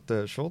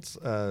 Charlotte Schultz.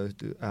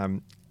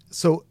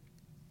 So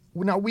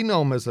now we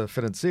know him as a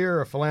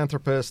financier, a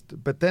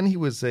philanthropist, but then he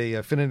was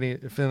a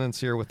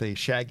financier with a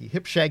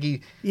hip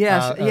shaggy,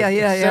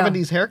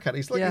 70s haircut.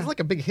 He's like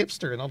a big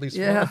hipster in all these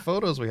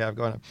photos we have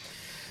going on.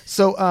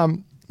 So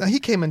now he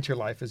came into your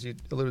life, as you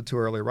alluded to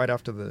earlier, right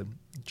after the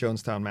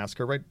Jonestown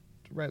massacre, right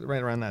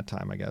around that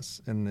time, I guess,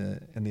 in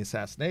the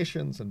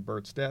assassinations and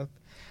Burt's death.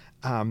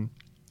 And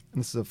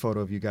this is a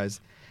photo of you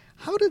guys.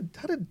 How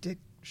did Dick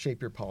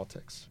shape your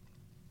politics?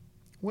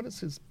 What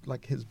is his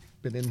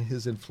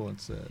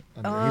influence?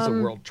 He's a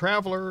world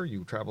traveler.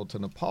 You traveled to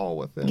Nepal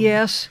with him.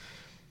 Yes.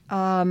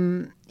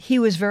 He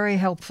was very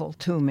helpful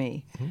to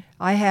me.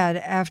 I had,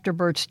 after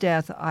Bert's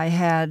death, I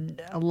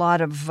had a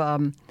lot of,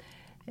 I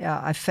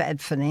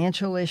had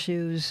financial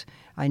issues.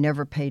 I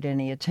never paid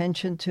any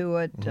attention to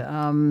it.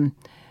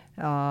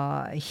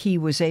 He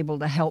was able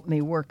to help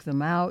me work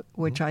them out,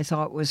 which I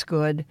thought was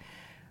good.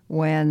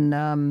 When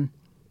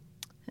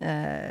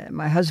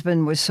my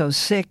husband was so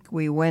sick,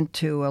 we went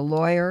to a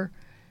lawyer,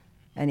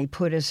 and he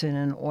put us in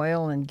an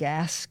oil and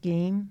gas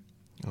scheme.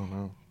 Oh,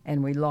 no.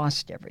 And we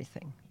lost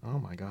everything. Oh,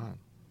 my God.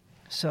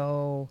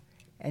 So,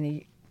 and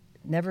he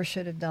never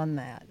should have done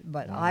that.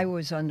 But Wow. I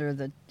was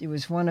it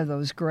was one of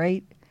those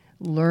great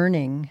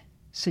learning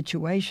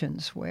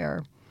situations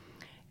where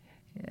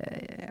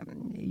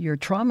you're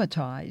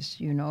traumatized,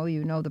 you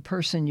know the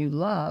person you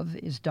love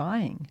is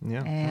dying.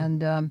 Yeah.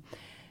 And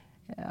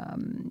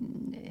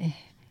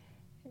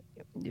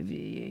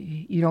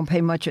you don't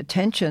pay much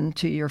attention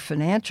to your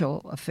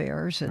financial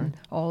affairs, and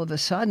all of a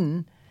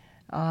sudden,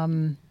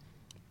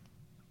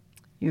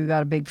 you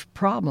got a big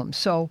problem.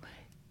 So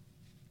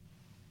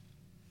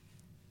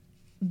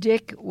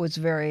Dick was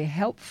very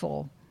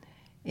helpful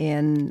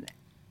in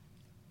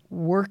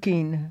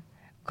working,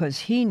 because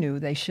he knew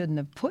they shouldn't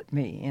have put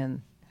me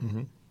in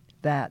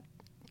that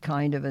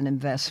kind of an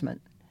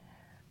investment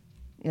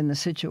in the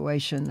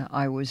situation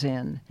I was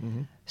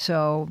in.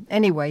 So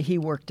anyway, he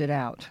worked it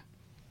out.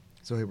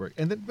 So he worked.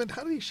 And then, but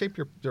how did he shape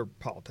your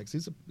politics?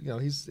 He's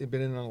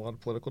been in on a lot of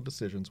political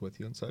decisions with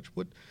you and such.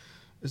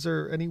 Is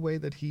there any way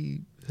that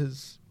he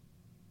has,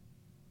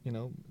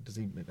 does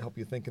he help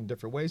you think in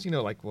different ways?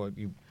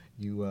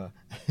 You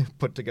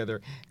put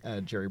together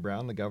Jerry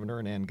Brown, the governor,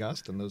 and Ann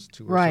Gust, and those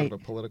two are sort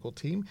of a political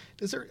team.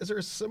 Is there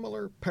a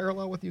similar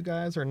parallel with you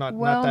guys, or not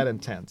that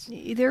intense?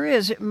 There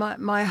is.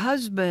 My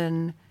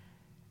husband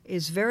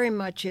is very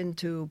much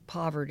into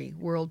poverty,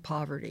 world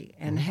poverty,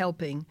 and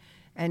helping.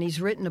 And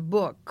he's written a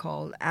book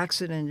called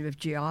Accident of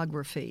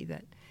Geography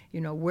that,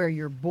 where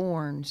you're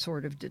born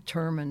sort of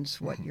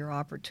determines what your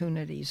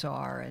opportunities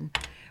are and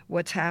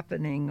what's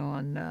happening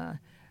on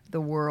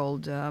the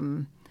world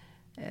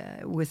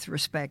with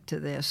respect to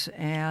this.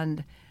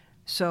 And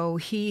so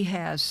he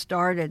has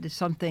started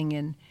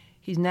something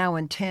he's now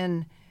in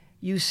 10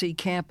 UC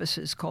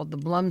campuses called the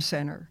Blum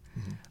Center,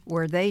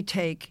 where they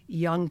take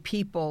young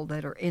people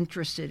that are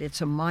interested.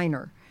 It's a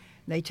minor.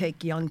 They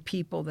take young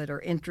people that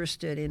are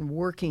interested in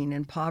working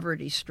in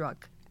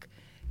poverty-struck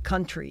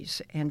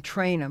countries and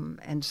train them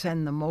and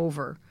send them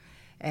over.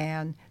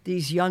 And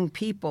these young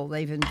people,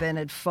 they've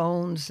invented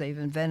phones, they've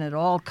invented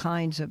all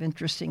kinds of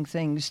interesting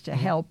things to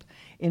help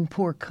in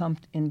poor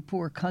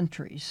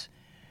countries.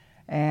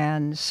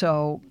 And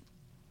so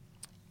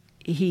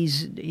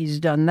he's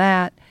done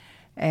that.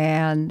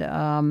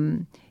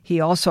 And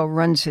he also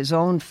runs his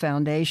own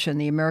foundation,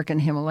 the American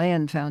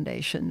Himalayan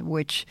Foundation,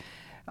 which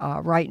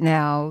right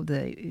now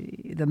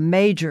the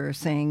major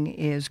thing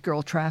is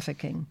girl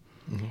trafficking.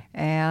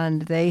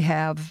 And they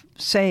have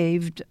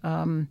saved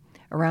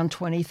around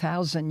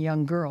 20,000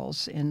 young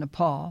girls in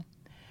Nepal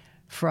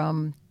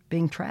from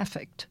being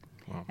trafficked.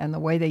 Wow. And the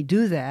way they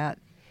do that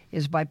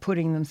is by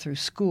putting them through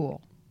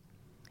school.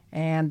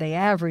 And they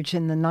average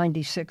in the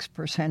 96th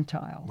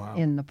percentile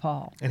in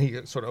Nepal. And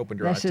he sort of opened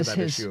your eyes to that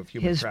issue of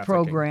human trafficking. His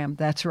program,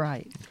 that's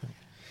right.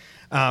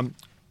 Okay.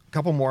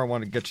 Couple more I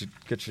want to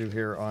get you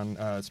here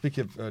on.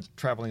 Speaking of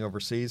traveling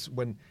overseas,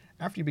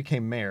 after you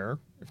became mayor,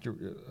 after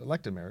you were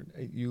elected mayor,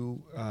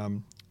 you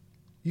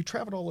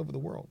traveled all over the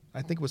world.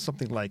 I think it was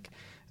something like,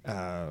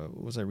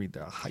 what was I read?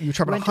 You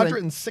traveled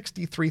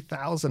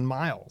 163,000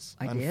 miles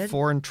on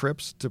foreign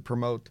trips to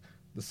promote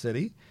the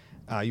city.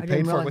 You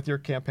paid for it with your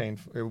campaign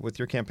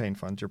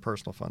funds, your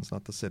personal funds,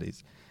 not the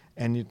city's.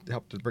 And you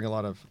helped to bring a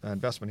lot of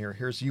investment here.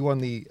 Here's you on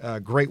the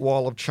Great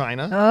Wall of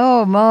China.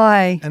 Oh,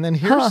 my. And then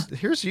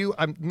here's you.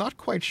 I'm not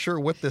quite sure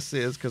what this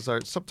is because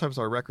sometimes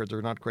our records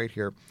are not great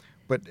here.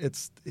 But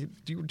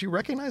do you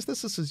recognize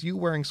this? This is you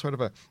wearing sort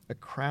of a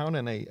crown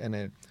and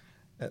it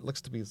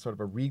looks to be sort of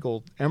a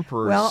regal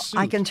emperor's suit.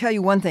 I can tell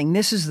you one thing.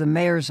 This is the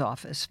mayor's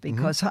office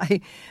because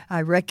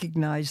I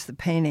recognize the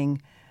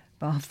painting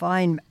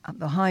behind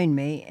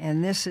me.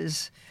 And this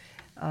is...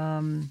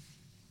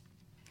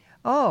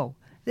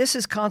 this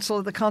is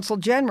the Consul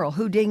General,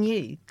 Hu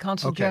Dingyi,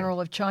 Consul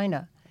General of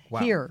China,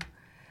 here,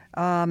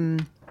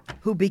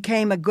 who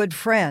became a good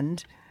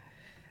friend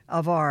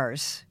of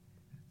ours.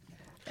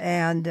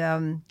 And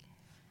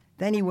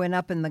then he went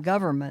up in the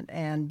government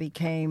and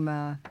became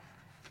a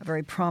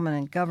very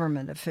prominent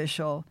government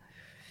official.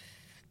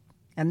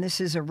 And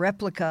this is a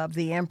replica of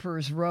the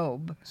emperor's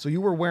robe. So you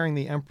were wearing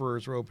the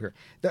emperor's robe here.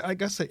 I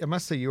guess I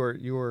must say you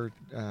were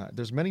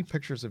there's many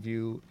pictures of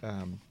you.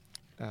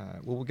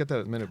 We'll get that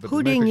in a minute. But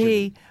Hu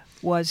Dingyi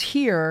was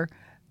here.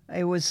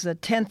 It was the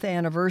 10th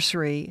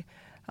anniversary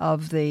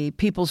of the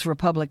People's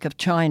Republic of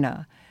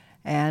China,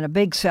 and a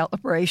big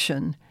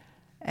celebration.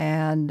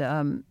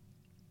 And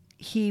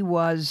he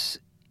went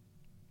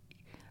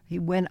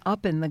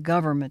up in the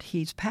government.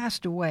 He's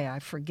passed away. I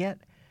forget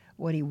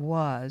what he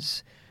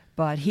was,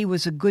 but he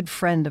was a good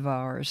friend of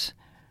ours.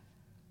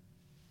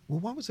 Well,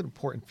 why was it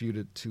important for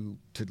you to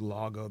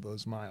log all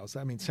those miles?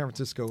 I mean, San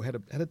Francisco had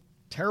a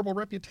terrible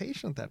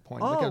reputation at that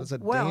point. It was a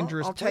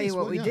dangerous I'll place. tell you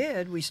what we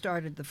did. We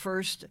started the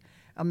first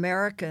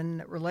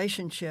American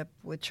relationship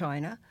with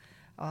China,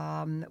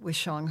 with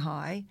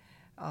Shanghai.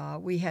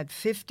 We had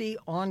 50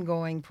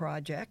 ongoing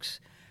projects.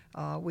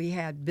 We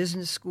had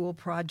business school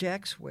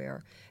projects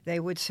where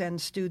they would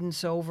send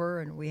students over,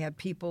 and we had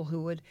people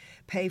who would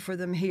pay for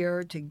them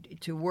here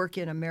to work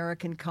in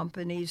American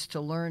companies,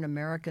 to learn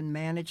American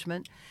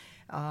management.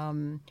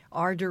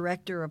 Our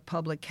director of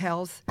public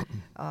health,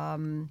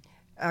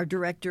 our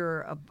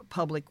director of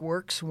public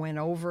works went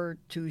over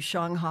to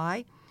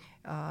Shanghai,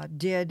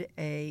 did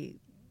a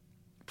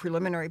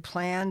preliminary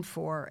plan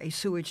for a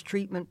sewage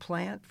treatment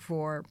plant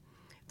for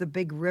the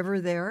big river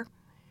there,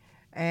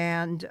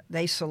 and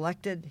they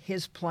selected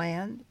his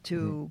plan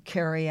to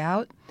carry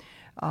out.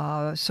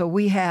 So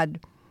we had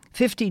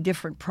 50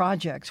 different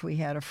projects. We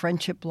had a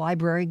friendship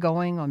library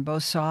going on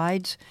both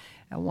sides.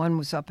 One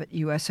was up at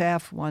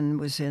USF, one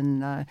was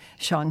in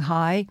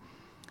Shanghai.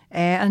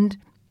 And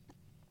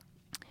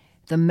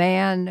the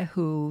man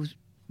who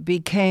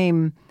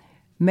became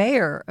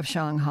mayor of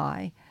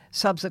Shanghai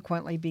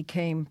subsequently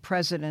became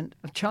president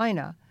of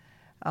China,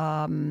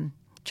 Jiang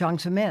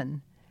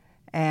Zemin.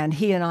 And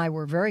he and I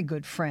were very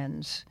good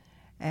friends.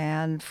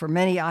 And for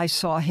many, I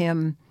saw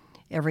him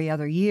every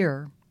other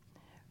year,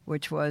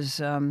 which was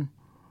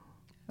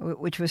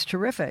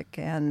terrific.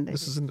 And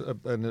this is a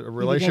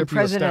relationship he became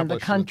president of the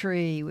established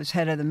country. He was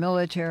head of the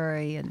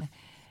military and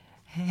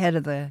head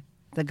of the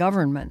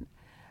government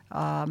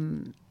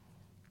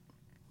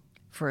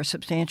for a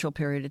substantial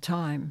period of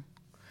time.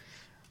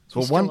 So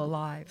he's still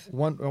alive.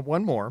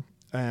 One more,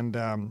 and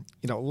a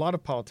lot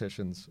of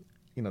politicians.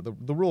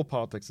 The rule of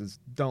politics is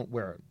don't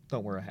wear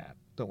a hat,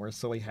 don't wear a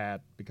silly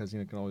hat, because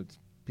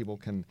people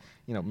can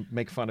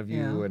make fun of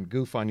you and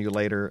goof on you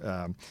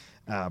later.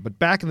 But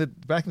back in the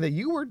day,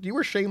 you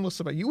were shameless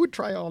about. You would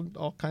try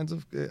all kinds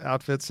of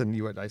outfits, and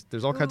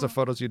there's all kinds of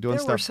photos you doing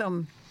stuff. There were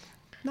some,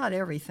 not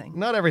everything.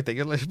 Not everything,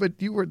 but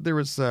there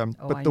was. I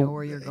know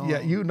where you're going.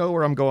 Yeah, you know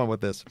where I'm going with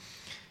this.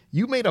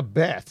 You made a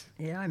bet.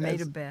 Yeah, I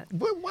made a bet.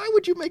 Why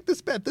would you make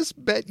this bet? This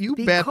bet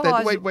bet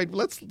that. Wait.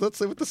 Let's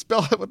say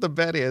what the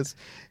bet is.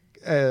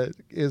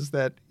 Is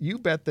that you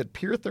bet that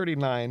Pier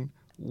 39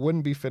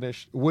 wouldn't be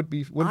finished on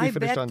time. I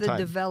bet the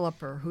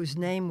developer, whose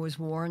name was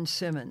Warren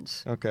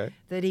Simmons,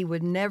 that he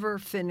would never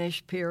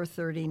finish Pier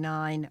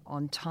 39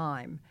 on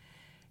time.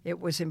 It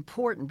was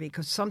important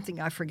because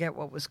I forget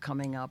what was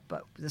coming up,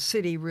 but the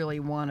city really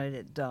wanted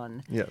it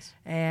done. Yes.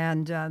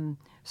 And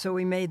so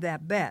we made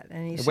that bet.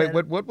 And he said,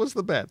 what was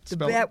the bet? The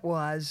bet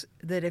was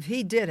that if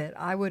he did it,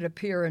 I would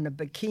appear in a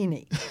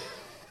bikini.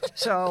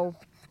 So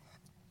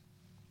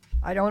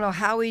I don't know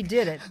how he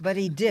did it, but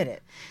he did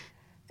it.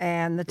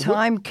 And the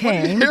time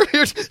came.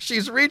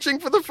 She's reaching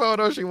for the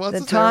photo. She wants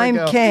the time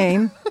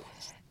came,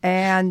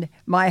 and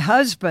my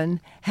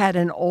husband had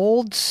an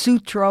old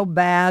Sutro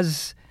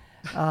Baz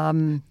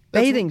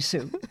bathing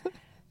suit.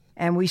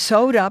 And we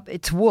sewed up,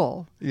 it's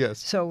wool. Yes.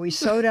 So we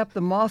sewed up the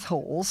moth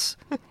holes,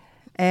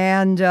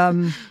 and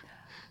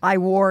I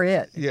wore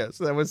it. Yes,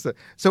 that was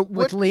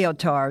with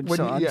leotards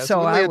on. Yes,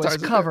 so I was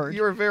covered.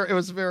 It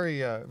was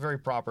very very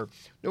proper.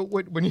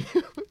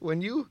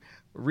 When you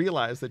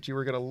realized that you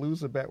were going to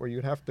lose a bet where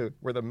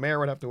the mayor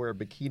would have to wear a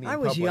bikini. I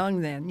was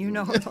young then.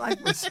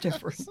 Life was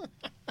different.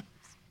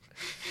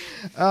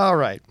 All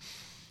right.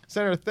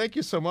 Senator, thank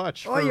you so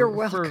much you're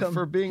welcome.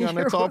 for being on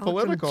It's All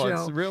Political.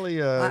 Joe. It's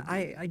really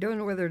I don't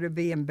know whether to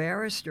be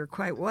embarrassed or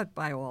quite what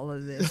by all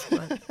of this.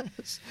 But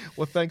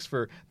well, thanks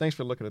for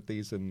looking at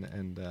these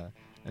and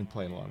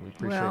playing along. We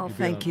appreciate you.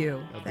 Thank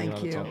you.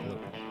 Thank you.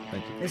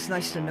 Thank you. It's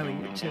nice to know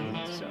you too.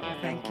 So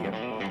thank you.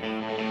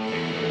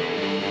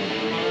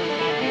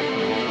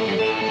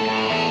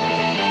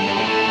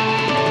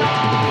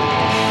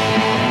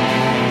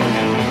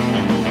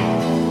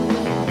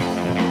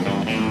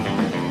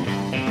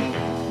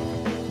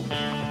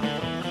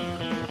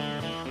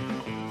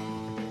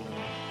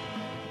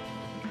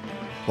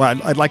 Well,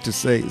 I'd like to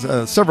say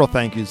several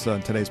thank yous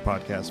on today's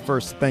podcast.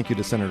 First, thank you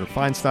to Senator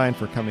Feinstein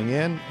for coming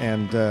in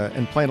and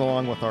playing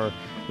along with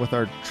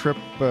our trip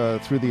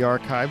through the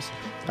archives.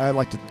 I'd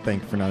like to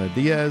thank Fernanda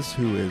Diaz,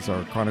 who is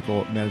our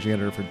Chronicle Managing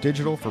Editor for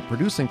Digital, for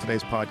producing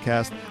today's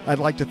podcast. I'd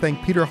like to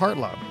thank Peter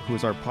Hartlaub, who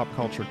is our pop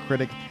culture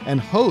critic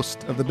and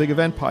host of the Big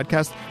Event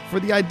podcast, for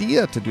the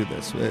idea to do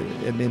this.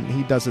 And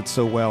he does it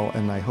so well,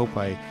 and I hope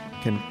I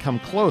can come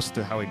close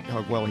to how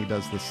well he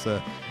does this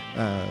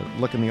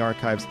look in the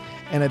archives.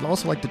 And I'd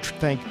also like to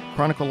thank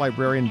Chronicle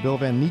librarian Bill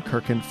Van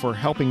Niekerken for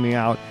helping me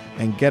out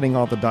and getting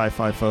all the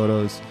Di-Fi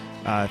photos.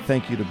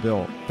 Thank you to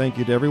Bill. Thank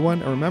you to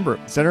everyone. And remember,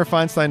 Senator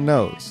Feinstein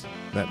knows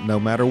that no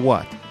matter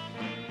what,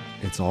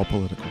 it's all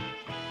political.